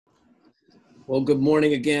Well, good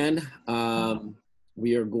morning again.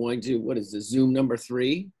 We are going to, what is this, Zoom number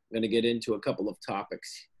 3? I'm going to get into a couple of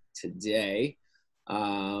topics today.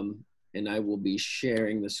 And I will be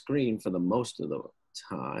sharing the screen for the most of the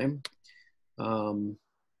time. All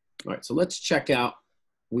right, so let's check out.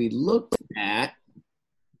 We looked at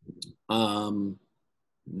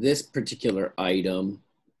this particular item,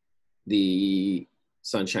 the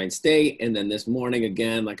Sunshine State, and then this morning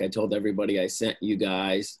again, like I told everybody, I sent you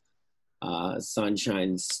guys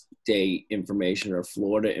Sunshine State information or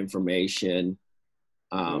Florida information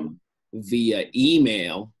via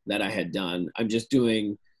email that I had done. I'm just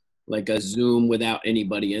doing like a Zoom without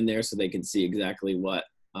anybody in there so they can see exactly what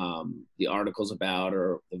the article's about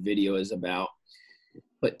or the video is about.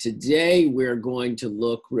 But today we're going to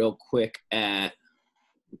look real quick at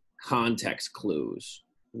context clues,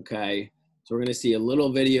 okay? So we're going to see a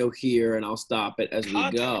little video here, and I'll stop it as we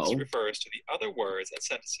go. Context refers to the other words and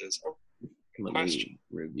sentences in question.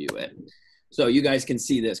 Let me review it. So you guys can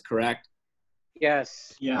see this, correct?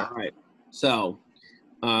 Yes. Yeah. All right. So,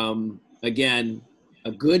 again,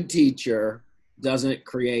 a good teacher doesn't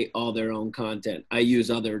create all their own content. I use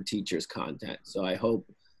other teachers' content. So I hope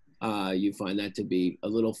you find that to be a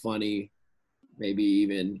little funny, maybe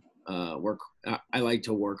even I like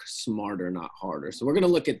to work smarter, not harder. So we're going to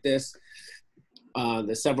look at this,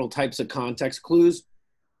 the several types of context clues,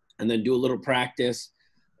 and then do a little practice,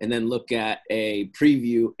 and then look at a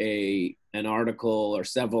preview, an article or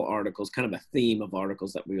several articles, kind of a theme of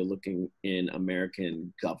articles that we are looking in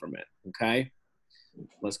American government. Okay,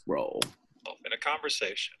 let's roll. In a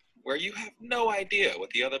conversation where you have no idea what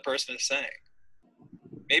the other person is saying.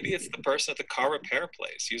 Maybe it's the person at the car repair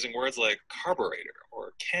place using words like carburetor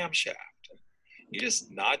or camshaft. You just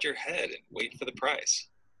nod your head and wait for the price.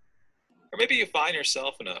 Or maybe you find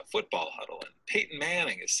yourself in a football huddle and Peyton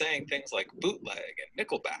Manning is saying things like bootleg and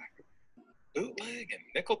nickelback. Bootleg and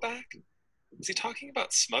nickelback? Is he talking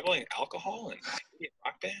about smuggling alcohol and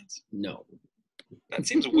rock bands? No. That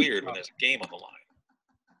seems weird when there's a game on the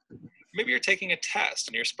line. Maybe you're taking a test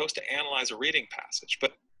and you're supposed to analyze a reading passage,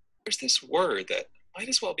 but there's this word that might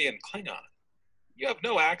as well be in Klingon. You have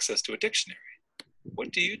no access to a dictionary.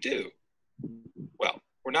 What do you do? Well,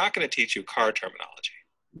 we're not going to teach you car terminology.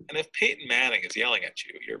 And if Peyton Manning is yelling at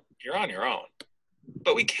you, you're on your own.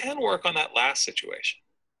 But we can work on that last situation.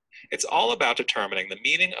 It's all about determining the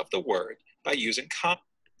meaning of the word by using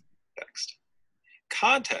context.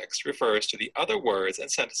 Context refers to the other words and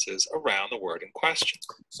sentences around the word in question.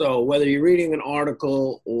 So whether you're reading an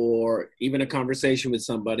article or even a conversation with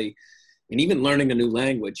somebody, and even learning a new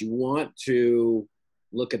language, you want to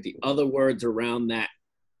look at the other words around that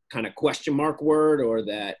kind of question mark word or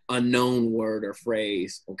that unknown word or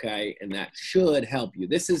phrase, okay? And that should help you.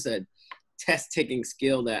 This is a test-taking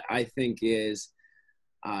skill that I think is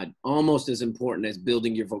almost as important as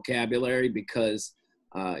building your vocabulary, because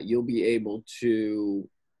you'll be able to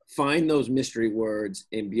find those mystery words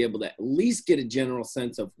and be able to at least get a general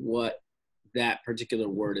sense of what that particular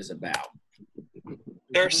word is about.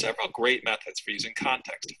 There are several great methods for using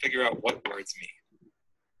context to figure out what words mean.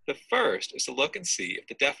 The first is to look and see if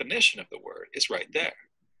the definition of the word is right there.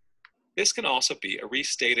 This can also be a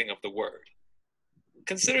restating of the word.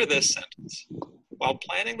 Consider this sentence. While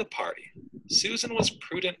planning the party, Susan was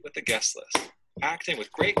prudent with the guest list, acting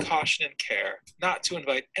with great caution and care not to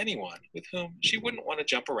invite anyone with whom she wouldn't want to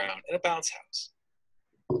jump around in a bounce house.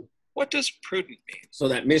 What does prudent mean? So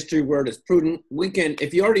that mystery word is prudent. We can,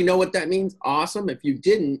 if you already know what that means, awesome. If you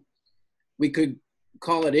didn't, we could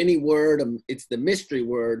call it any word. It's the mystery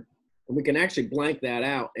word, and we can actually blank that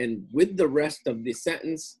out. And with the rest of the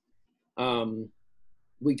sentence,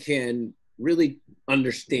 we can really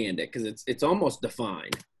understand it because it's almost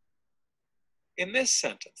defined. In this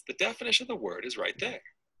sentence, the definition of the word is right there.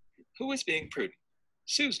 Who is being prudent?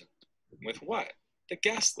 Susan. With what? The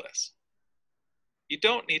guest list. You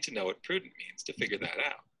don't need to know what prudent means to figure that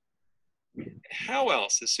out. How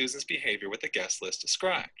else is Susan's behavior with the guest list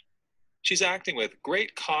described? She's acting with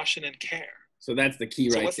great caution and care. So that's the key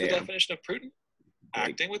right there. So what's the definition of prudent?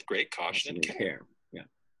 Acting with great caution and care. Yeah.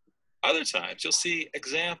 Other times you'll see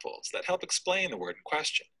examples that help explain the word in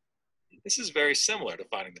question. This is very similar to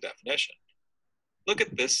finding the definition. Look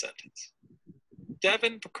at this sentence.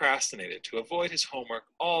 Devin procrastinated to avoid his homework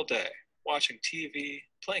all day, watching TV,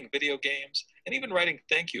 playing video games, and even writing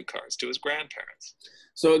thank you cards to his grandparents.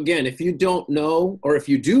 So again, if you don't know, or if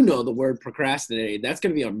you do know the word procrastinated, that's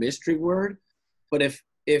going to be a mystery word. But if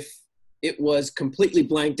it was completely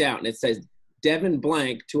blanked out and it says Devin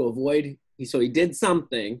blank to avoid, so he did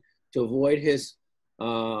something to avoid his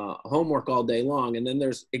homework all day long. And then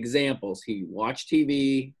there's examples. He watched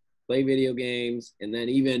TV, play video games, and then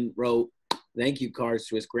even wrote thank you cards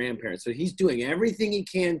to his grandparents. So he's doing everything he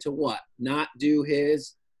can to what? Not do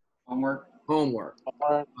his Homework.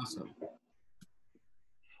 Awesome.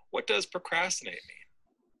 What does procrastinate mean?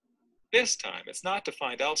 This time, it's not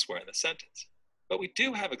defined elsewhere in the sentence, but we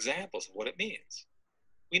do have examples of what it means.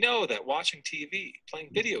 We know that watching TV, playing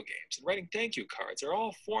video games, and writing thank you cards are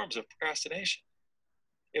all forms of procrastination.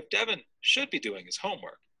 If Devin should be doing his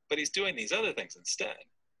homework, but he's doing these other things instead,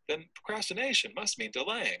 then procrastination must mean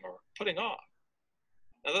delaying or putting off.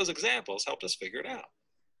 Now, those examples helped us figure it out.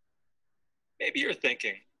 Maybe you're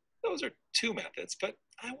thinking, those are 2 methods, but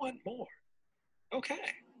I want more. Okay.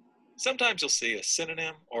 Sometimes you'll see a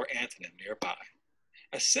synonym or antonym nearby.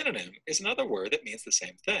 A synonym is another word that means the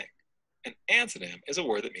same thing. An antonym is a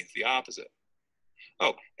word that means the opposite.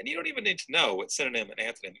 Oh, and you don't even need to know what synonym and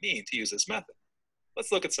antonym mean to use this method.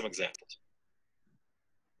 Let's look at some examples.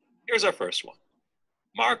 Here's our first one.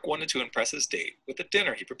 Mark wanted to impress his date with the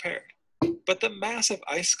dinner he prepared, but the massive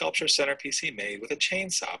ice sculpture centerpiece he made with a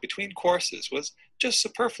chainsaw between courses was just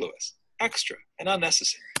superfluous, extra, and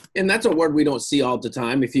unnecessary. And that's a word we don't see all the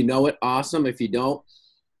time. If you know it, awesome. If you don't,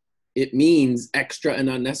 it means extra and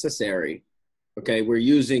unnecessary. Okay, we're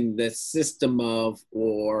using the system of,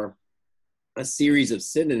 or a series of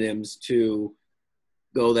synonyms to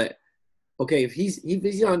go that, okay, if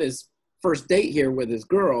he's on his first date here with his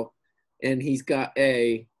girl and he's got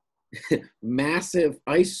a massive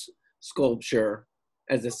ice sculpture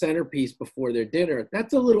as a centerpiece before their dinner,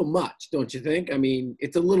 that's a little much, don't you think? I mean,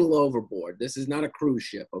 it's a little overboard. This is not a cruise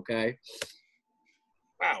ship, okay?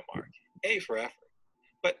 Wow, Mark, A for effort.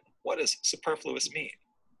 But what does superfluous mean?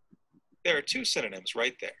 There are 2 synonyms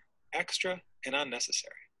right there, extra and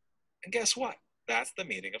unnecessary. And guess what? That's the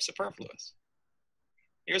meaning of superfluous.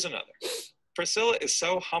 Here's another. Priscilla is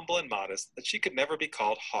so humble and modest that she could never be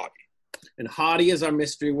called haughty. And haughty is our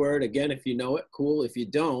mystery word. Again, if you know it, cool. If you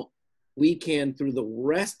don't, we can, through the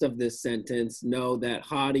rest of this sentence, know that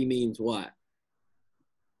haughty means what?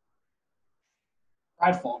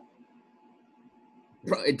 Prideful.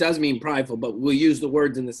 It does mean prideful, but we'll use the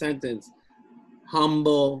words in the sentence,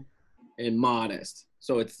 humble and modest.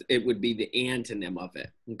 So it would be the antonym of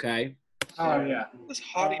it, okay? Oh, yeah. What does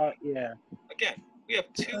haughty mean? Yeah. Again, we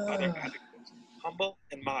have 2 other adjectives, humble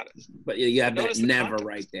and modest. But you have that Notice the never context.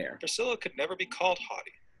 right there. Priscilla could never be called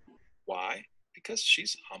haughty. Why? Because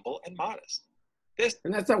she's humble and modest.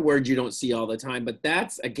 And that's a word you don't see all the time, but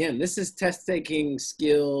that's, again, this is test-taking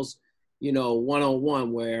skills,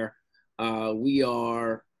 101, where we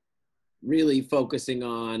are really focusing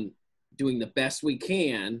on doing the best we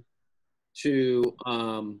can to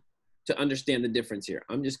understand the difference here.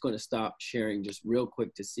 I'm just going to stop sharing just real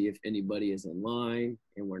quick to see if anybody is in line,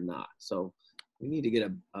 and we're not. So we need to get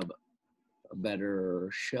a better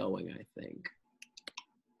showing, I think.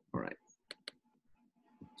 All right.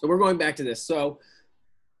 So we're going back to this. So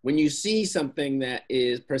when you see something that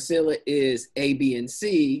is, Priscilla is A, B, and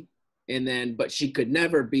C, and then, but she could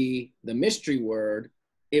never be the mystery word,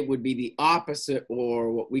 it would be the opposite,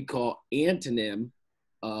 or what we call antonym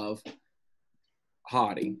of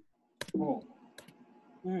haughty. Oh.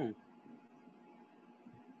 Mm.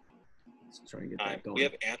 Let's try and get that going. We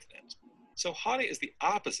have antonyms. So haughty is the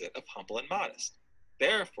opposite of humble and modest.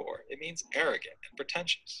 Therefore, it means arrogant and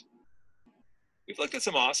pretentious. We've looked at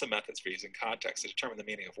some awesome methods for using context to determine the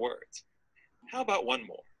meaning of words. How about one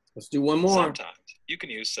more? Let's do one more. Sometimes you can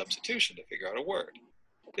use substitution to figure out a word.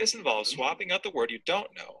 This involves swapping out the word you don't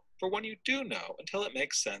know for one you do know until it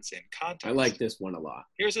makes sense in context. I like this one a lot.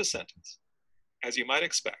 Here's a sentence. As you might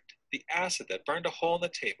expect, the acid that burned a hole in the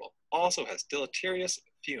table also has deleterious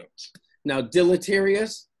fumes. Now,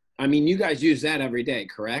 deleterious, I mean, you guys use that every day,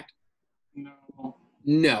 correct? No.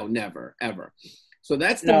 No, never, ever. So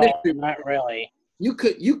that's the No, mystery. not really. You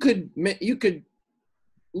could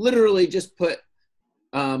literally just put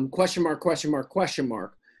question mark, question mark, question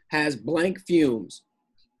mark, has blank fumes.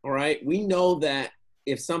 All right. We know that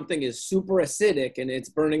if something is super acidic and it's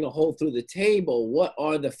burning a hole through the table, what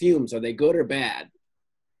are the fumes? Are they good or bad?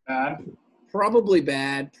 Bad. Probably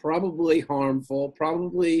bad, probably harmful,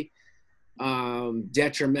 probably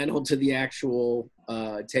detrimental to the actual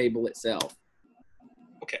table itself.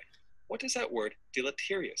 Okay, what does that word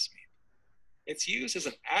deleterious mean? It's used as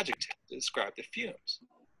an adjective to describe the fumes,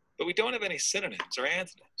 but we don't have any synonyms or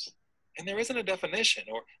antonyms, and there isn't a definition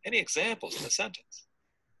or any examples in the sentence.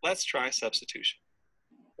 Let's try substitution.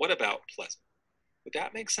 What about pleasant? Would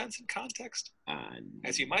that make sense in context?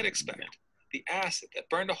 As you might expect, the acid that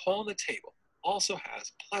burned a hole in the table also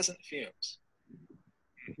has pleasant fumes.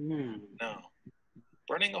 No,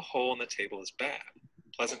 burning a hole in the table is bad.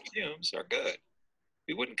 Pleasant fumes are good.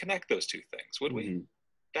 We wouldn't connect those two things, would we?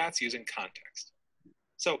 That's using context.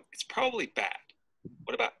 So it's probably bad.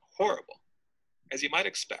 What about horrible? As you might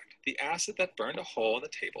expect, the acid that burned a hole in the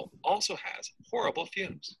table also has horrible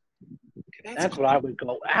fumes. Okay, That's what I would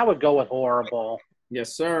go. I would go with horrible.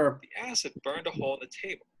 Yes, sir. The acid burned a hole in the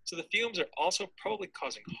table, so the fumes are also probably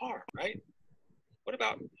causing harm, right? What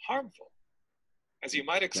about harmful? As you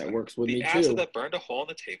might expect, That works with the me acid too. that burned a hole in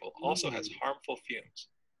the table also has harmful fumes.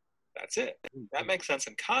 That's it. That makes sense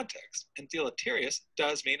in context, and deleterious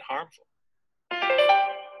does mean harmful.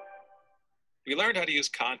 We learned how to use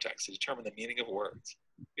context to determine the meaning of words.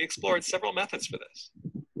 We explored several methods for this.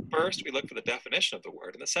 First, we looked for the definition of the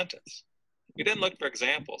word in the sentence. We then looked for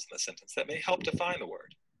examples in the sentence that may help define the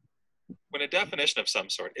word. When a definition of some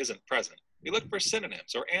sort isn't present, we look for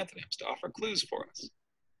synonyms or antonyms to offer clues for us.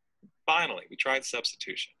 Finally, we tried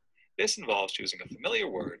substitution. This involves choosing a familiar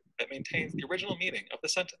word that maintains the original meaning of the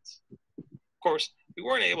sentence. Of course, we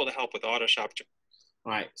weren't able to help with AutoShop.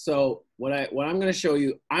 All right. So what I'm going to show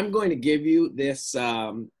you, I'm going to give you this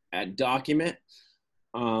document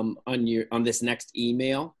on this next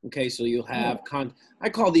email. Okay. So you'll have I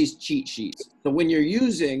call these cheat sheets. So when you're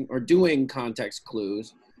using or doing context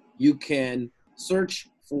clues, you can search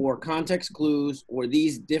for context clues or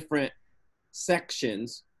these different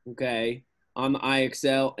sections, okay, on the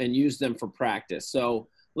IXL and use them for practice. So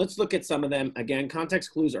let's look at some of them. Again, context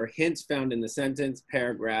clues are hints found in the sentence,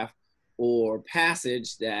 paragraph, or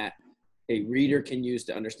passage that a reader can use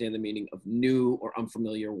to understand the meaning of new or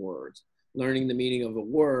unfamiliar words. Learning the meaning of a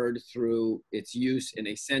word through its use in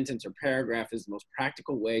a sentence or paragraph is the most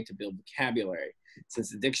practical way to build vocabulary,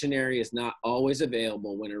 since the dictionary is not always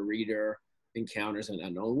available when a reader encounters an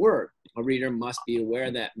unknown word. A reader must be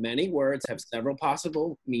aware that many words have several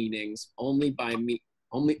possible meanings. Only by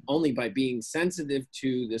being sensitive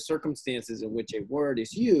to the circumstances in which a word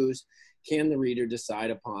is used can the reader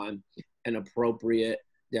decide upon an appropriate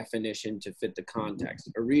definition to fit the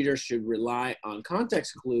context. A reader should rely on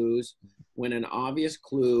context clues when an obvious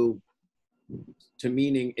clue to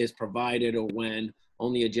meaning is provided or when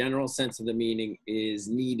only a general sense of the meaning is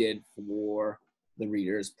needed for the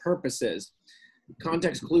reader's purposes.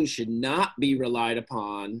 Context clues should not be relied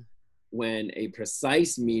upon when a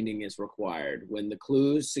precise meaning is required, when the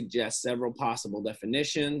clues suggest several possible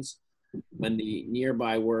definitions, when the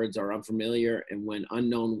nearby words are unfamiliar, and when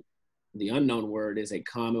the unknown word is a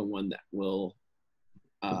common one that will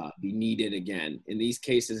be needed again. In these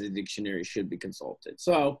cases, a dictionary should be consulted.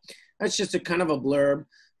 So that's just a kind of a blurb.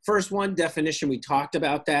 First one, definition, we talked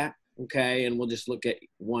about that, okay? And we'll just look at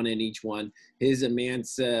one in each one. His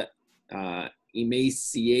emaciation,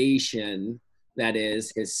 that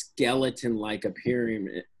is, his skeleton-like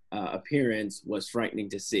appearance was frightening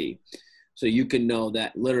to see. So you can know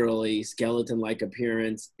that literally skeleton-like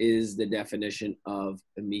appearance is the definition of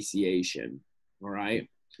emaciation, all right?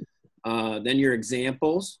 Then your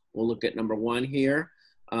examples, we'll look at number one here.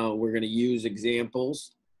 We're gonna use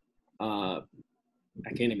examples. I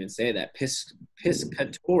can't even say that,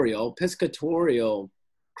 piscatorial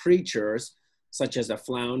creatures such as a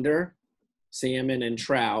flounder, salmon, and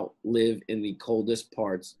trout live in the coldest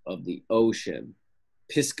parts of the ocean.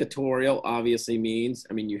 Piscatorial obviously means,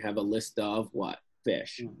 I mean, you have a list of what?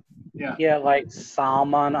 Fish. Yeah. Yeah, like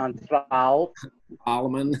salmon and trout.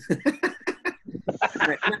 Almond.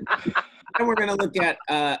 And we're going to look at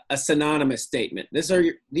a synonymous statement.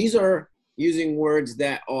 These are using words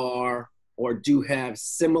that are or do have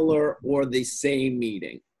similar or the same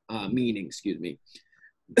meaning.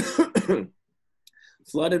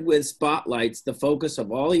 Flooded with spotlights, the focus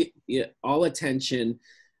of all attention,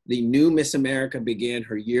 the new Miss America began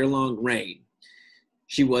her year-long reign.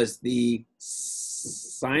 She was the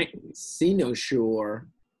cynosure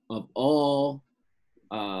of all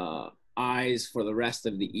eyes for the rest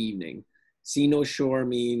of the evening. Cynosure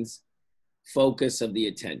means focus of the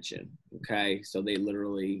attention, okay? So they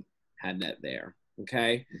literally had that there,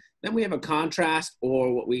 okay? Then we have a contrast,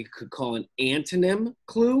 or what we could call an antonym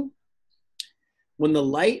clue. When the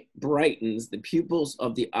light brightens, the pupils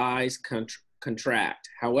of the eyes contract.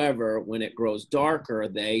 However, when it grows darker,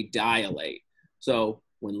 they dilate. So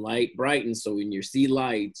when light brightens, so when you see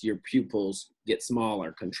lights, your pupils get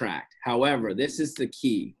smaller, contract. However, this is the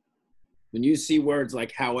key. When you see words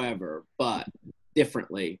like however, but,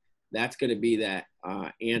 differently, that's going to be that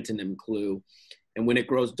antonym clue. And when it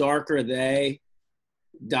grows darker, they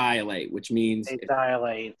dilate, which means They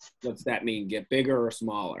dilate. What's that mean? Get bigger or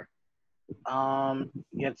smaller?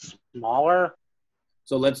 Get smaller.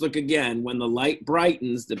 So let's look again. When the light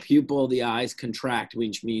brightens, the pupil of the eyes contract,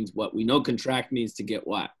 which means what? We know contract means to get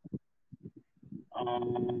what?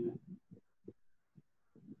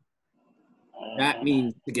 That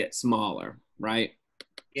means to get smaller, right?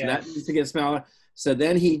 Yes. So that means to get smaller. So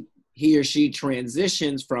then he or she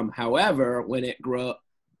transitions from however, when it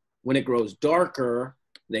grows darker,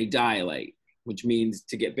 they dilate, which means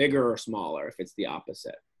to get bigger or smaller if it's the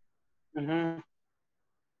opposite. Mm-hmm.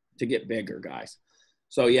 To get bigger, guys.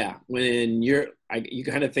 So yeah, when you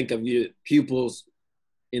kind of think of your pupils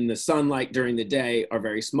in the sunlight during the day are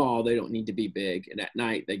very small. They don't need to be big. And at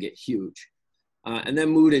night, they get huge. And then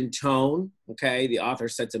mood and tone, okay? The author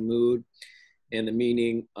sets a mood and the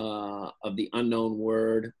meaning of the unknown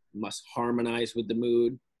word must harmonize with the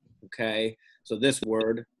mood, okay? So this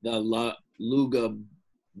word, the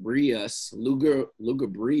lugubrious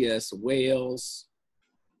wails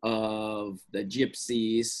of the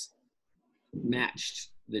gypsies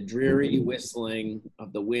matched the dreary whistling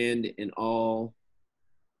of the wind in all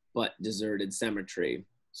but deserted cemetery.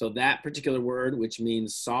 So that particular word, which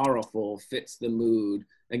means sorrowful, fits the mood.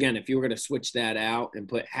 Again, if you were going to switch that out and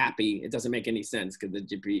put happy, it doesn't make any sense because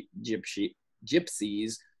the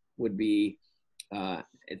gypsies would be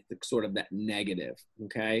it's sort of that negative,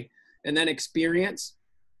 okay? And then experience.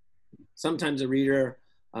 Sometimes a reader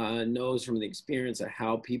knows from the experience of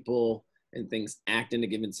how people and things act in a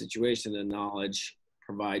given situation, and knowledge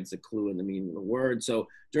provides a clue in the meaning of the word. So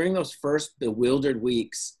during those first bewildered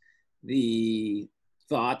weeks, the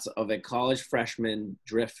thoughts of a college freshman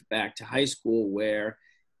drift back to high school where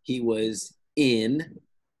he was in,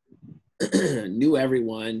 knew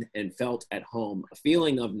everyone, and felt at home. A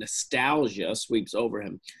feeling of nostalgia sweeps over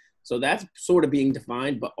him. So that's sort of being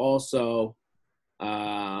defined, but also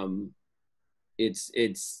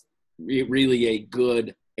it's really a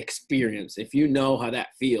good experience. If you know how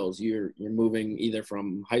that feels, you're moving either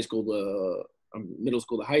from high school to middle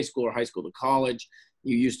school to high school or high school to college.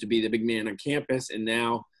 You used to be the big man on campus, and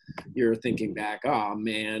now you're thinking back, oh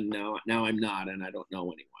man, now I'm not, and I don't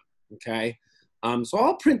know anyone. Okay, so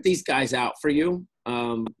I'll print these guys out for you,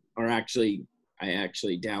 or actually, I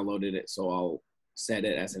actually downloaded it, so I'll set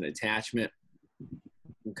it as an attachment.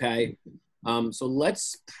 Okay, so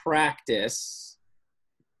let's practice.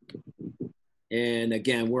 And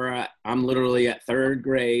again, I'm literally at 3rd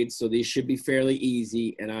grade, so these should be fairly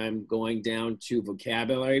easy. And I'm going down to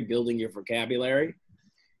vocabulary, building your vocabulary.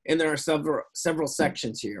 And there are several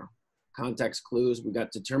sections here. Context clues. We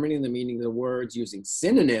got determining the meaning of the words using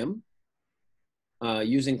synonym,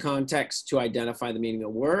 using context to identify the meaning of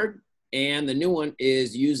a word. And the new one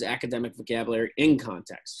is use academic vocabulary in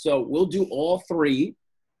context. So we'll do all 3,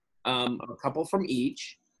 a couple from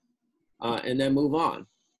each, and then move on.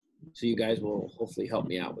 So you guys will hopefully help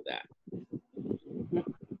me out with that.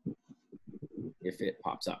 If it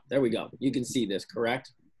pops up. There we go. You can see this,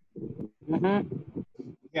 correct? Mm-hmm.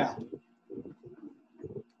 Yeah.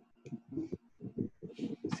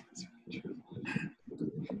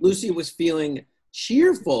 Lucy was feeling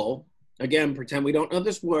cheerful. Again, pretend we don't know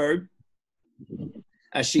this word.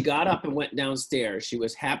 As she got up and went downstairs, she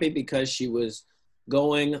was happy because she was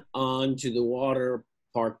going on to the water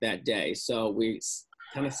park that day. So we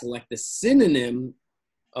kind of select the synonym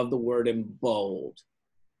of the word in bold.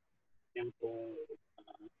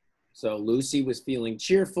 So Lucy was feeling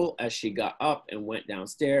cheerful as she got up and went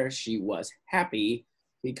downstairs. She was happy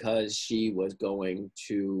because she was going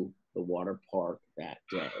to the water park that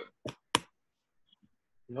day.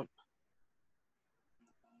 Yep.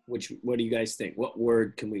 What do you guys think? What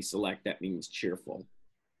word can we select that means cheerful?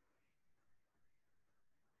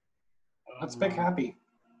 Let's pick happy.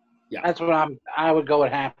 Yeah. That's what I would go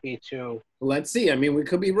with happy too. Let's see. I mean, we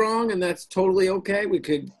could be wrong, and that's totally okay. We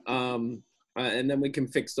could, and then we can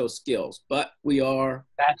fix those skills. But we are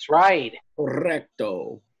That's right.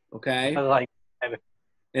 correcto. Okay. I like.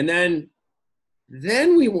 And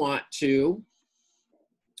then we want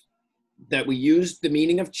that we use the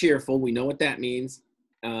meaning of cheerful. We know what that means,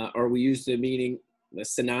 or we use the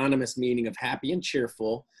synonymous meaning of happy and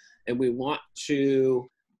cheerful, and we want to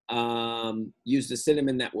use the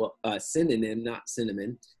synonym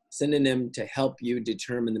synonym to help you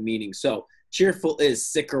determine the meaning. So cheerful is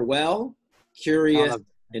sick or well, curious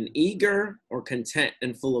and eager, or content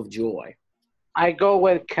and full of joy. I go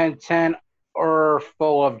with content or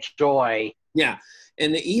full of joy. Yeah.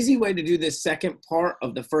 And the easy way to do this second part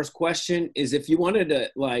of the first question is if you wanted to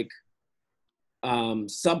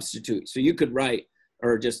substitute. So you could write,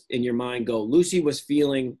 or just in your mind go, Lucy was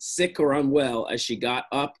feeling sick or unwell as she got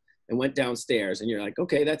up and went downstairs. And you're like,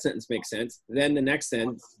 okay, that sentence makes sense. Then the next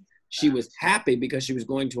sentence, she was happy because she was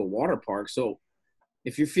going to a water park. So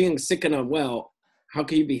if you're feeling sick and unwell, how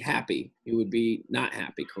can you be happy? You would be not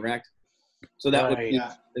happy, correct? So that would be,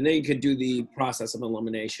 and then you could do the process of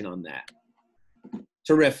elimination on that.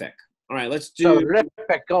 Terrific. All right, let's do.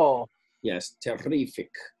 Terrific goal. Yes, terrific.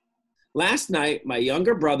 Last night, my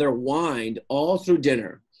younger brother whined all through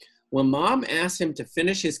dinner. When Mom asked him to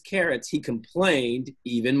finish his carrots, he complained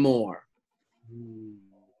even more.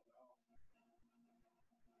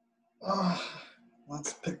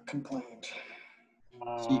 Let's pick complaint.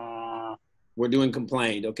 We're doing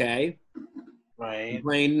complained, okay? Right.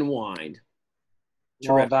 Complained and whined.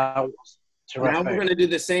 Well, Terrific. that was terrific. Now we're going to do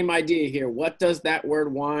the same idea here. What does that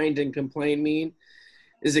word whined and complain mean?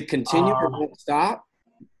 Is it continue or won't stop?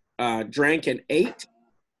 Drank and ate?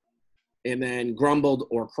 And then grumbled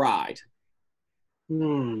or cried? If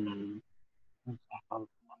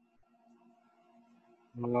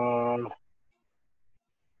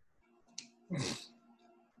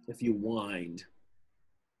you whined.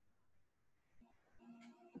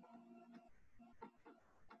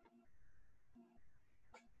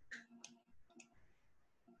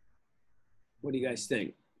 What do you guys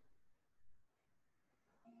think?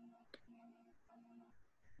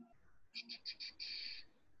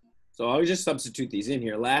 So I'll just substitute these in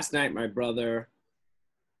here. Last night, my brother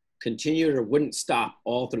continued or wouldn't stop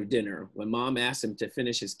all through dinner. When Mom asked him to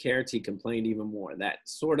finish his carrots, he complained even more. That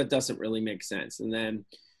sort of doesn't really make sense. And then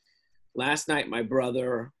last night, my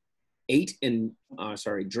brother drank and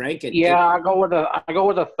yeah, I go with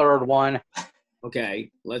the third one. Okay,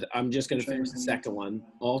 I'm just going to finish the second one.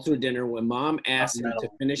 All through dinner, when Mom asked him to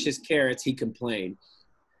finish his carrots, he complained.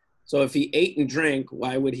 So if he ate and drank,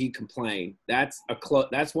 why would he complain? That's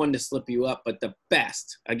one to slip you up. But the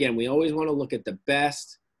best, again, we always want to look at the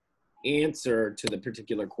best answer to the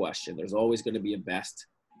particular question. There's always going to be a best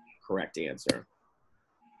correct answer.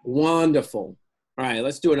 Wonderful. All right,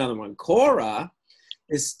 let's do another one. Cora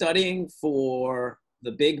is studying for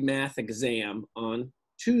the big math exam on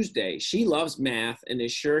Tuesday. She loves math and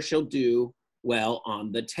is sure she'll do well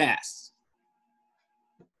on the test.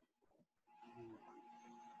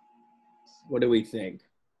 What do we think?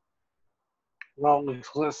 Well,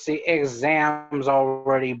 let's see. Exams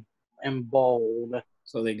already in bold.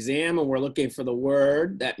 So the exam, and we're looking for the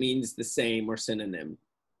word that means the same or synonym.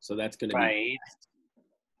 So that's going to be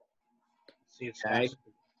See, it's okay.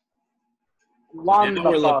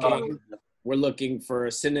 Wonderful. We're looking for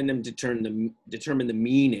a synonym to determine the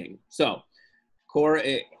meaning. So Cora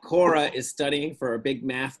is studying for a big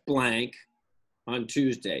math blank on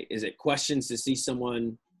Tuesday. Is it questions to see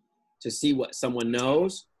what someone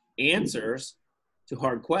knows, answers to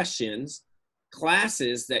hard questions,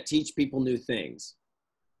 classes that teach people new things?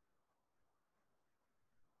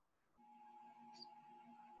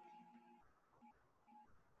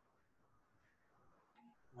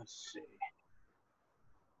 Let's see.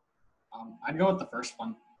 I'd go with the first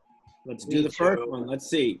one. Let's do the first one. Let's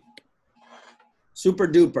see. Super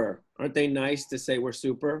duper. Aren't they nice to say we're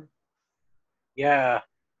super? Yeah.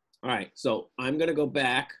 All right. So I'm going to go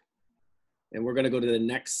back and we're going to go to the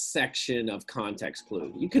next section of context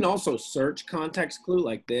clue. You can also search context clue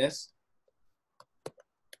like this.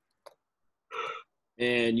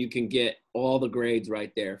 And you can get all the grades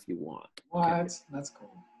right there if you want. What? Okay. That's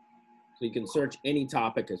cool. So you can search any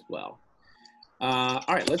topic as well. All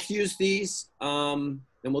right, let's use these, and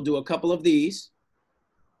we'll do a couple of these.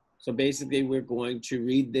 So basically, we're going to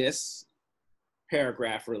read this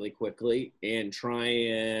paragraph really quickly and try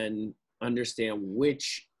and understand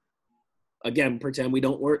which, again, pretend we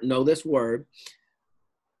don't know this word.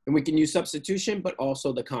 And we can use substitution, but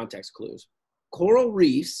also the context clues. Coral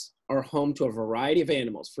reefs are home to a variety of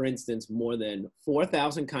animals. For instance, more than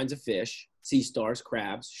 4,000 kinds of fish, sea stars,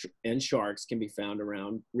 crabs, and sharks can be found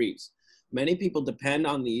around reefs. Many people depend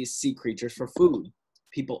on these sea creatures for food.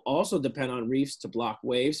 People also depend on reefs to block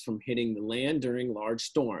waves from hitting the land during large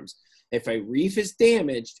storms. If a reef is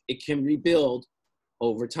damaged, it can rebuild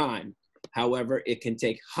over time. However, it can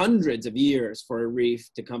take hundreds of years for a reef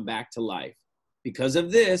to come back to life. Because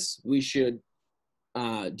of this, we should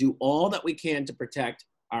do all that we can to protect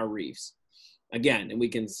our reefs. Again, and we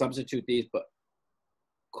can substitute these, but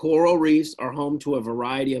coral reefs are home to a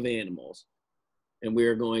variety of animals. And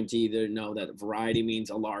we're going to either know that variety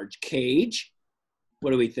means a large cage.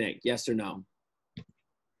 What do we think? Yes or no?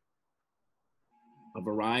 A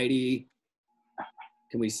variety.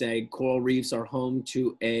 Can we say coral reefs are home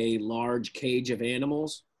to a large cage of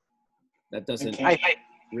animals? That doesn't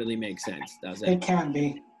really make sense, does it? It can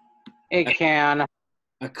be. It can.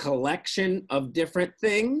 A collection of different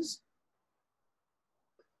things.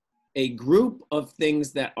 A group of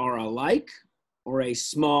things that are alike, or a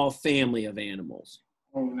small family of animals?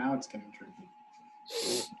 Oh, now it's getting tricky.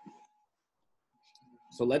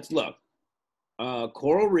 So let's look.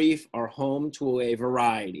 Coral reef are home to a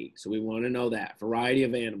variety. So we want to know that. Variety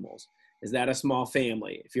of animals. Is that a small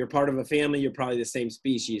family? If you're part of a family, you're probably the same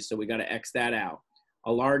species, so we got to X that out.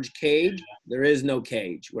 A large cage? There is no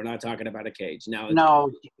cage. We're not talking about a cage. Now, it's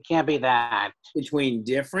No, it can't be that. between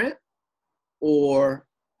different or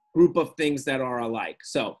group of things that are alike.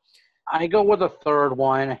 So I go with the third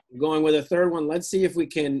one. going with a third one, let's see if we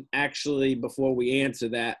can actually, before we answer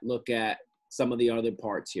that, look at some of the other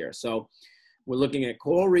parts here. So we're looking at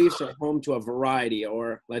coral reefs are home to a variety,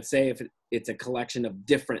 or let's say if it's a collection of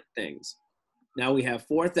different things. Now we have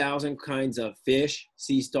 4,000 kinds of fish,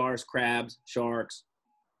 sea stars, crabs, sharks,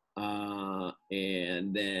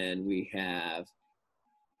 and then we have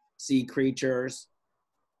sea creatures,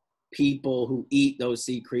 people who eat those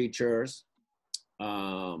sea creatures,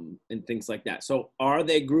 and things like that. So are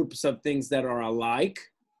they groups of things that are alike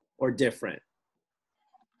or different?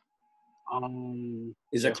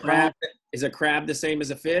 Is a crab the same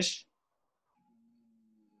as a fish?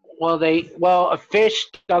 Well, a fish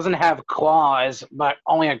doesn't have claws, but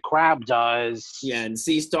only a crab does. Yeah, and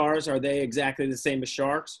sea stars, are they exactly the same as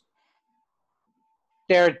sharks?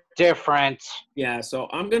 They're different. Yeah, so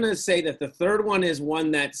I'm going to say that the third one is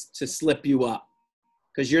one that's to slip you up,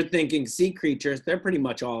 because you're thinking sea creatures, they're pretty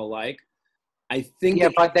much all alike. I think. Yeah,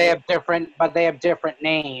 but they have different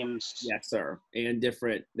names. Yes, sir. And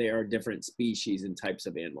they are different species and types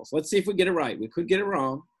of animals. Let's see if we get it right. We could get it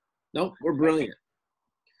wrong. Nope, we're brilliant.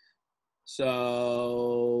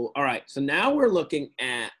 So, all right. So now we're looking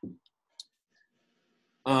at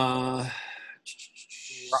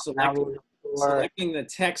selecting the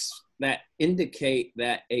text that indicate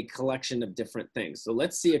that a collection of different things. So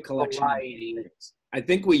let's see a collection of things. I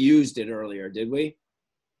think we used it earlier, did we?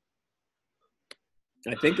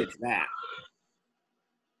 I think it's that.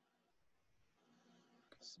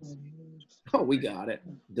 Oh, we got it.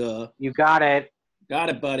 Duh. You got it. Got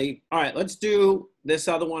it, buddy. All right, let's do this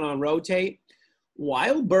other one on rotate.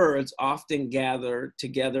 Wild birds often gather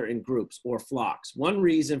together in groups or flocks. One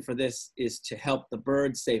reason for this is to help the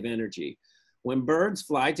birds save energy. When birds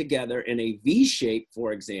fly together in a V shape,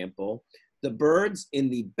 for example, the birds in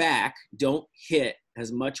the back don't hit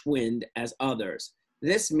as much wind as others.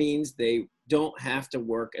 This means they don't have to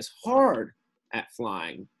work as hard at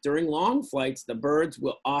flying. During long flights, the birds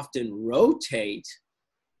will often rotate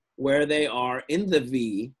where they are in the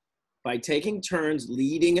V. By taking turns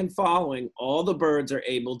leading and following, all the birds are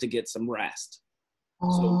able to get some rest.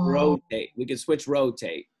 So rotate. We can switch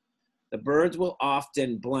rotate. The birds will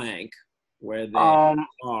often blank where they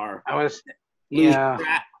are.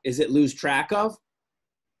 Is it lose track of?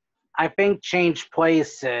 I think change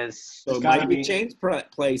places. So it might be change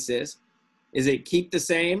places. Is it keep the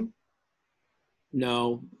same?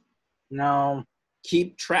 No. No.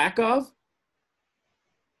 Keep track of?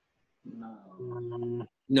 No.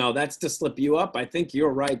 No, that's to slip you up. I think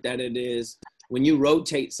you're right that it is. When you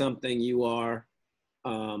rotate something, you are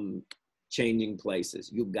changing places.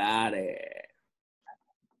 You got it.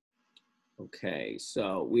 Okay,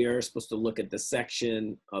 so we are supposed to look at the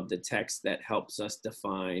section of the text that helps us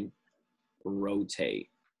define rotate.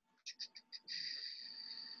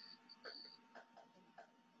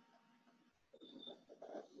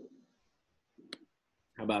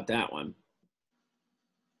 How about that one?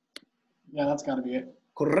 Yeah, that's got to be it.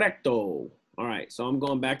 Correcto. All right, so I'm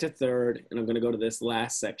going back to third, and I'm going to go to this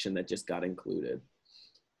last section that just got included.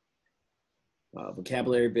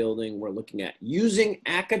 Vocabulary building, we're looking at using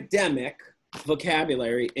academic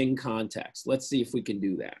vocabulary in context. Let's see if we can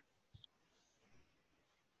do that.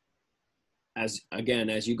 As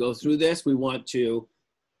you go through this, we want to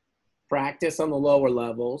practice on the lower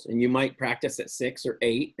levels, and you might practice at 6 or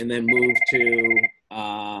 8, and then move to,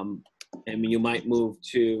 you might move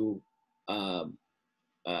to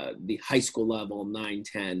the high school level, 9,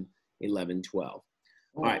 10, 11, 12.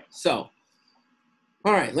 All right, so,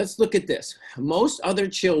 all right, let's look at this. Most other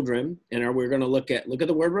children, and we're going to look at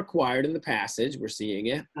the word required in the passage. We're seeing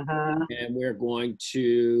it. And we're going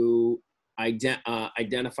to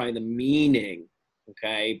identify the meaning,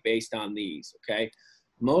 okay, based on these, okay?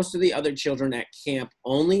 Most of the other children at camp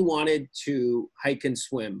only wanted to hike and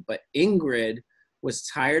swim, but Ingrid was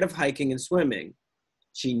tired of hiking and swimming.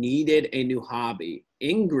 She needed a new hobby.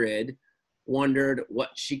 Ingrid wondered what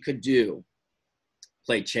she could do.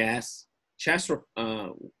 Play chess.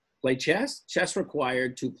 Play chess? Chess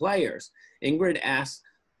required 2 players. Ingrid asked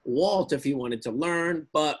Walt if he wanted to learn,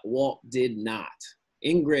 but Walt did not.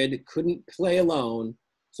 Ingrid couldn't play alone,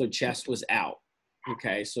 so chess was out.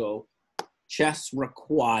 Okay, so chess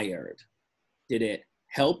required. Did it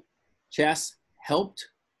help? Chess helped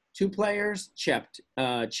 2 players?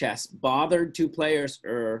 Chess bothered 2 players,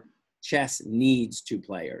 or chess needs 2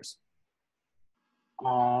 players?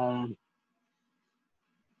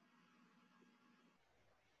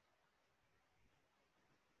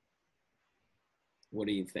 What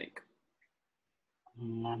do you think?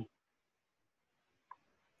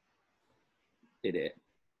 It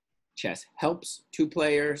chess helps 2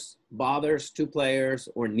 players, bothers 2 players,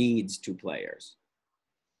 or needs 2 players.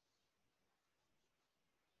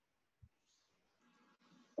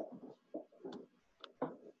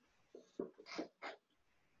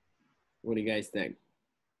 What do you guys think?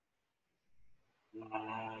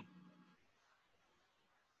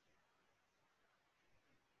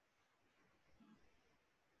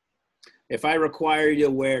 If I require you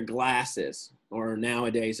to wear glasses, or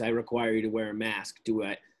nowadays I require you to wear a mask, do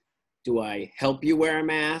I help you wear a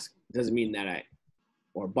mask? Doesn't mean that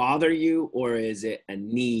or bother you, or is it a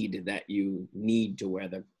need that you need to wear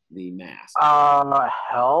the mask?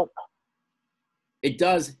 Help. It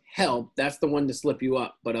does help. That's the one to slip you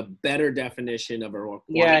up, but a better definition of a requirement.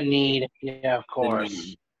 Yeah, need. Yeah, of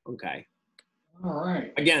course. Okay. All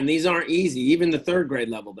right. Again, these aren't easy. Even the 3rd grade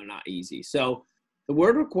level, they're not easy. So the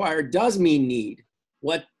word require does mean need.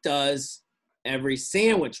 What does every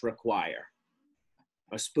sandwich require?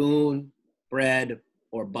 A spoon, bread,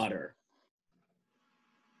 or butter?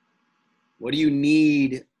 What do you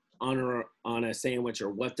need on a sandwich,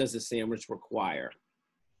 or what does a sandwich require?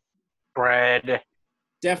 Bread.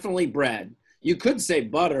 Definitely bread. You could say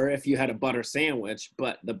butter if you had a butter sandwich,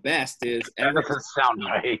 but the best is That doesn't sound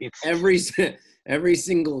right. every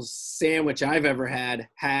single sandwich I've ever had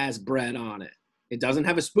has bread on it. It doesn't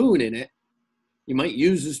have a spoon in it. You might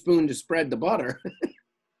use a spoon to spread the butter.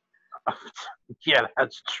 Yeah,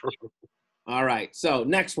 that's true. All right, so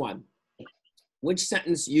next one. Which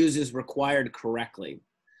sentence uses required correctly?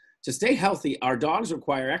 To stay healthy, our dogs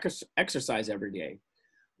require exercise every day.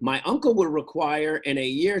 My uncle would require in a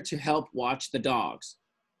year to help watch the dogs.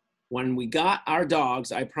 When we got our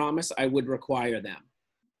dogs, I promised I would require them.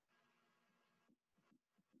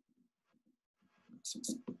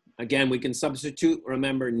 Again, we can substitute,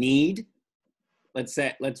 remember, need. Let's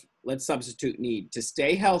substitute need. To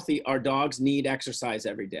stay healthy, our dogs need exercise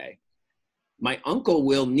every day. My uncle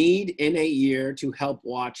will need in a year to help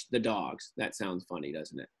watch the dogs. That sounds funny,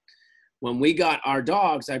 doesn't it? When we got our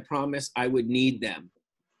dogs, I promised I would need them.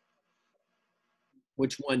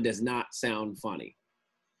 Which one does not sound funny?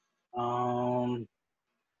 I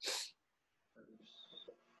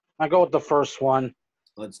go with the first one.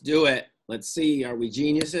 Let's do it. Let's see. Are we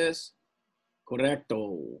geniuses?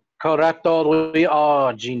 Correcto. Correcto. We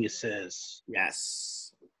are geniuses.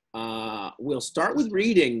 Yes. We'll start with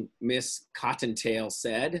reading, Miss Cottontail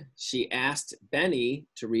said. She asked Benny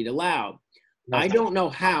to read aloud. I don't know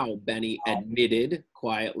how, Benny admitted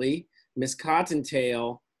quietly. Miss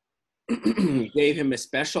Cottontail gave him a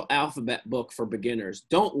special alphabet book for beginners.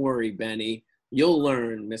 Don't worry, Benny. You'll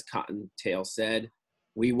learn, Miss Cottontail said.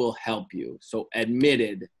 We will help you. So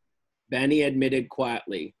Benny admitted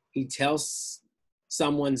quietly. He tells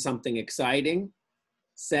someone something exciting,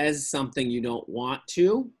 says something you don't want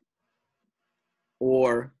to,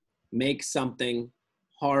 or makes something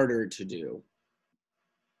harder to do.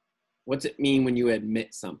 What's it mean when you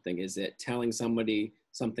admit something? Is it telling somebody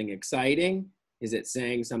something exciting? Is it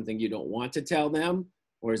saying something you don't want to tell them?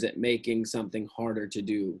 Or is it making something harder to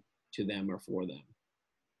do to them or for them?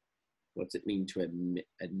 What's it mean to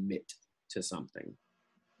admit to something?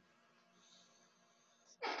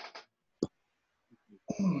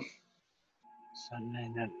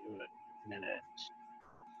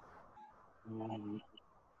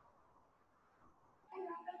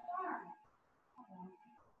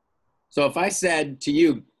 So if I said to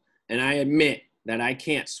you, and I admit that I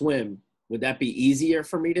can't swim, would that be easier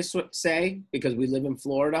for me to say because we live in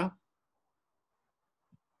Florida?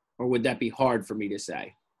 Or would that be hard for me to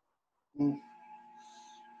say?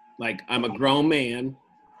 Like, I'm a grown man,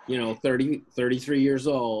 33 years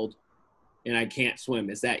old, and I can't swim.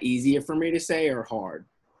 Is that easier for me to say or hard?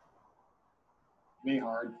 Me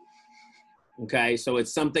hard. Okay, so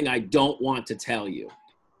it's something I don't want to tell you.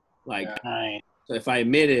 Like, Yeah. So if I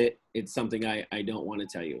admit it, it's something I don't want to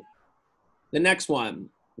tell you. The next one,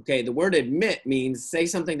 okay, the word admit means say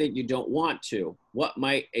something that you don't want to. What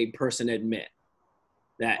might a person admit?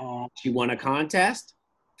 That she won a contest,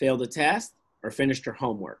 failed a test, or finished her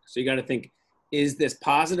homework. So you got to think, is this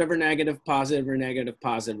positive or negative, positive or negative,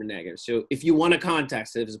 positive or negative? So if you won a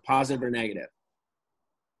contest, is it positive or negative?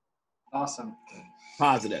 Awesome.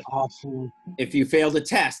 Positive. Awesome. If you failed a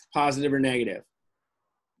test, positive or negative?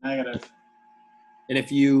 Negative. And if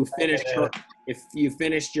you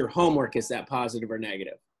finished your homework, is that positive or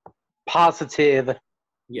negative? Positive.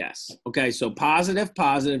 Yes. Okay, so positive,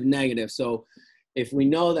 positive, negative. So if we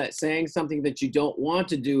know that saying something that you don't want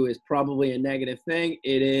to do is probably a negative thing,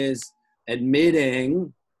 it is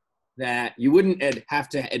admitting that you wouldn't have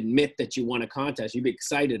to admit that you won a contest. You'd be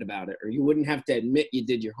excited about it, or you wouldn't have to admit you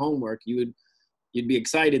did your homework. You'd be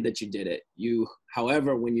excited that you did it.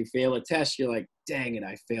 However, when you fail a test, you're like, dang it,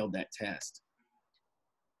 I failed that test.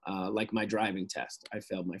 Like my driving test. I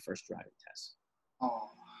failed my first driving test. Oh.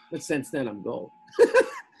 But since then, I'm gold.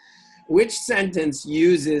 Which sentence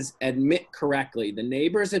uses admit correctly? The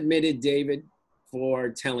neighbors admitted David for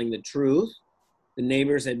telling the truth. The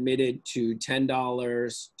neighbors admitted to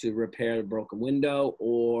 $10 to repair the broken window,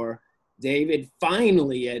 or David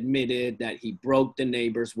finally admitted that he broke the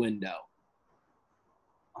neighbor's window.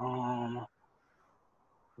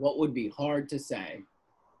 What would be hard to say?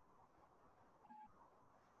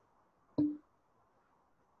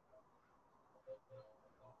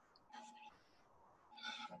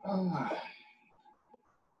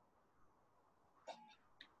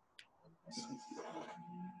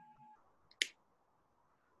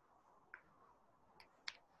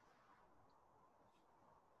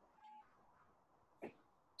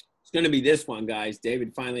 It's going to be this one, guys.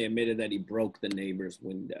 David finally admitted that he broke the neighbor's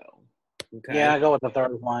window. Okay. Yeah, I'll go with the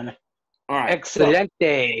third one. All right.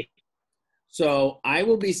 Excelente. So I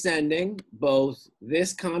will be sending both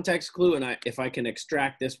this context clue, and if I can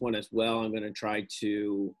extract this one as well, I'm going to try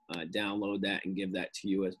to download that and give that to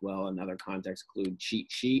you as well. Another context clue cheat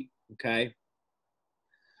sheet. Okay.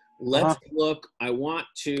 Let's look. I want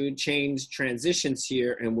to change transitions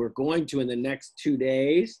here, and we're going to, in the next 2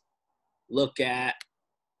 days, look at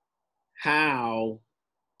how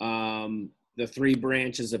the 3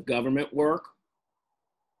 branches of government work,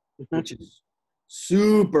 which is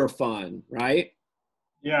super fun, right?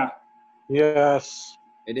 Yeah. Yes.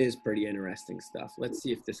 It is pretty interesting stuff. Let's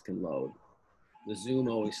see if this can load. The Zoom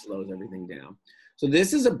always slows everything down. So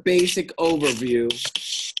this is a basic overview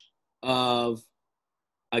of,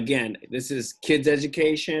 again, this is kids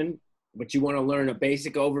education, but you want to learn a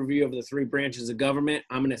basic overview of the 3 branches of government.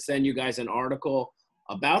 I'm going to send you guys an article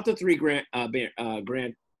about the 3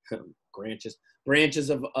 branches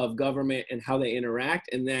of government and how they interact,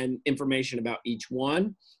 and then information about each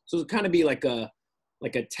one. So it'll kind of be like a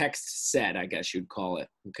text set, I guess you'd call it.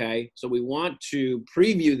 Okay. So we want to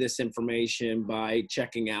preview this information by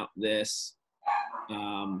checking out this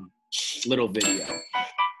little video.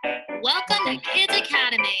 Welcome to Kids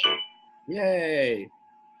Academy. Yay.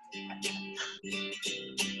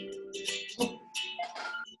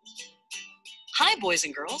 Hi, boys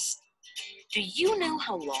and girls. Do you know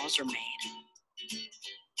how laws are made?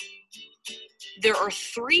 There are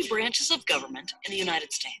 3 branches of government in the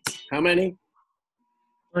United States. How many?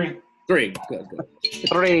 3. 3. Good.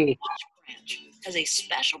 3. Each branch has a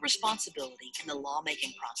special responsibility in the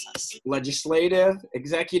lawmaking process. Legislative,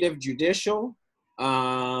 executive, judicial.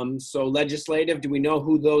 So legislative, do we know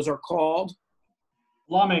who those are called?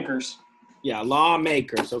 Lawmakers. Yeah,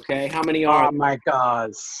 lawmakers, okay. How many are Oh my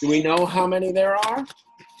God. Do we know how many there are?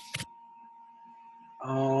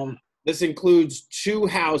 This includes 2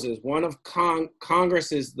 houses. One of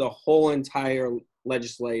Congress is the whole entire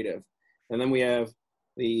legislative. And then we have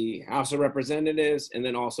the House of Representatives and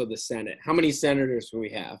then also the Senate. How many senators do we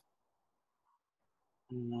have?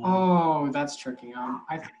 Oh, that's tricky.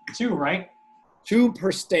 2, right? 2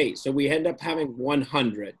 per state. So we end up having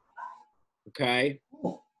 100. Okay.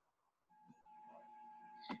 Cool.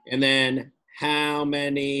 And then how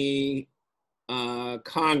many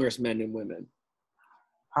congressmen and women?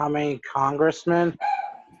 How many congressmen?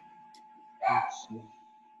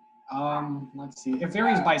 Let's see. It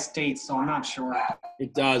varies by state, so I'm not sure.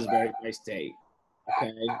 It does vary by state.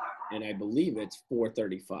 Okay. And I believe it's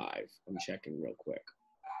 435. I'm checking real quick.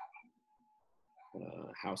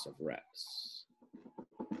 House of Reps.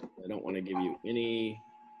 I don't want to give you any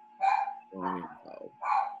wrong info.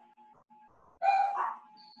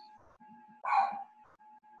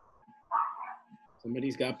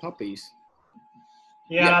 Somebody's got puppies.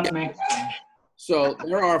 Yeah, that's me. So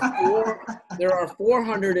there are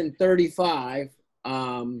 435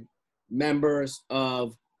 members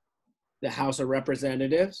of the House of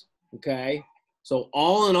Representatives. Okay. So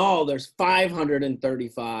all in all, there's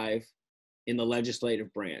 535 in the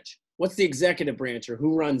legislative branch. What's the executive branch, or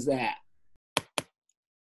who runs that?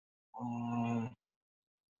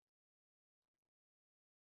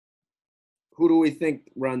 Who do we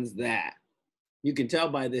think runs that? You can tell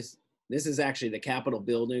by this. This is actually the Capitol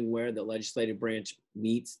building where the legislative branch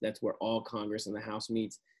meets. That's where all Congress and the House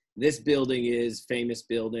meets. This building is famous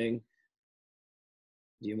building.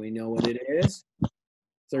 Do we know what it is?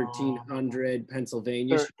 1300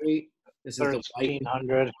 Pennsylvania Street. This is the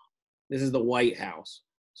 1300. This is the White House.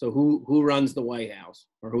 So who runs the White House,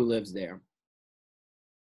 or who lives there?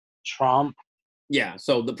 Trump. Yeah,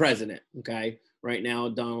 so the president, okay? right now,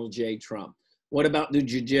 Donald J. Trump. What about the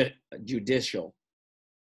judicial?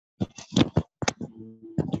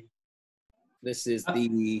 This is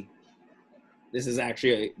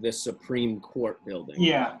actually the Supreme Court building.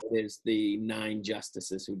 Yeah. It is the 9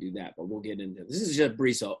 justices who do that, but we'll get into this. This is just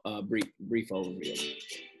a brief overview.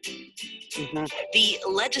 The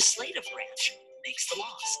legislative branch makes the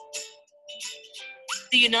laws.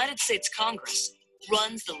 The United States Congress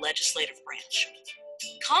runs the legislative branch.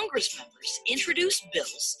 Congress members introduce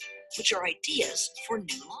bills, which are ideas for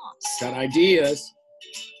new laws. Got ideas.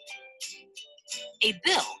 A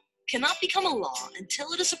bill cannot become a law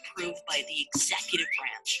until it is approved by the executive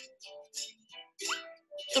branch.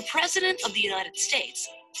 The President of the United States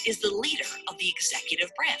is the leader of the executive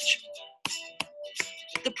branch.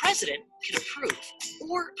 The President can approve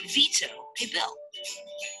or veto a bill.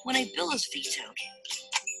 When a bill is vetoed,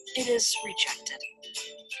 it is rejected.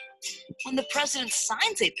 When the President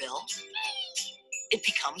signs a bill, it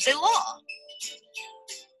becomes a law.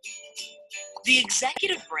 The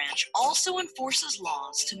executive branch also enforces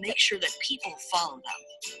laws to make sure that people follow them.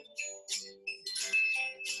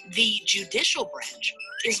 The judicial branch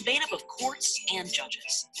is made up of courts and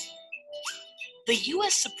judges. The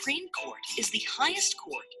U.S. Supreme Court is the highest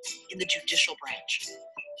court in the judicial branch.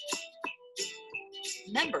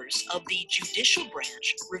 Members of the judicial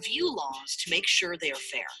branch review laws to make sure they are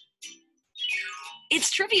fair.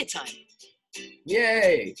 It's trivia time.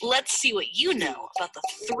 Yay! Let's see what you know about the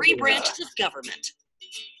 3 branches of government.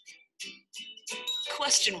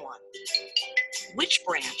 Question 1. Which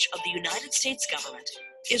branch of the United States government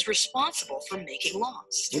is responsible for making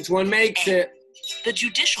laws? Which one makes A, it? the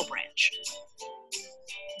judicial branch.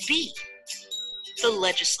 B, the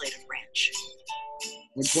legislative branch.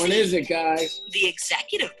 Which one is it, guys? The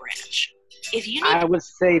executive branch. If you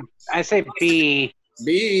need I say B.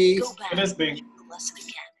 B. go back It is B. and read the lesson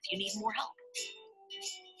again if you need more help.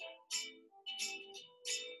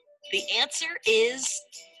 The answer is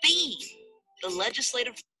B, the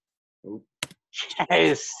legislative.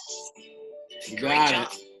 Yes. You Great got job.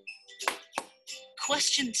 it.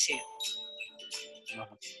 Question 2.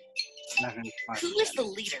 Who is the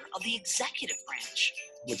leader of the executive branch?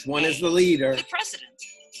 Which one is the leader? The president.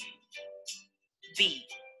 B,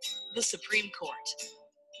 the Supreme Court.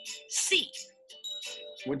 C,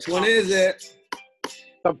 Which one is it?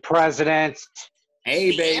 The president.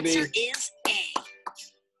 A, the baby. answer is A.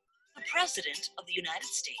 The President of the United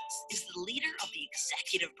States is the leader of the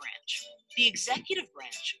executive branch. The executive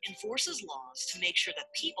branch enforces laws to make sure that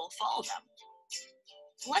people follow them.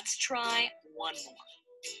 Let's try one more.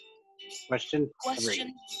 Question 3.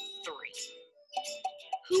 3.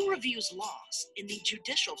 Who reviews laws in the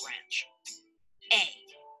judicial branch? A,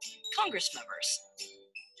 Congress members.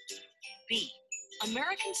 B,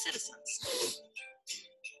 American citizens.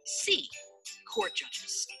 C, court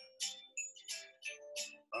judges.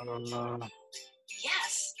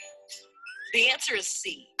 Yes. The answer is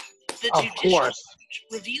C. The Of judicial course. branch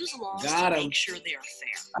reviews laws Got to 'em. make sure they are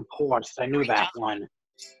fair. Of course. I knew that one.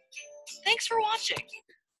 Thanks for watching.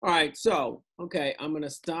 All right, so, okay, I'm going to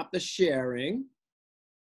stop the sharing.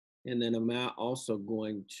 And then I'm also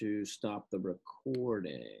going to stop the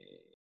recording.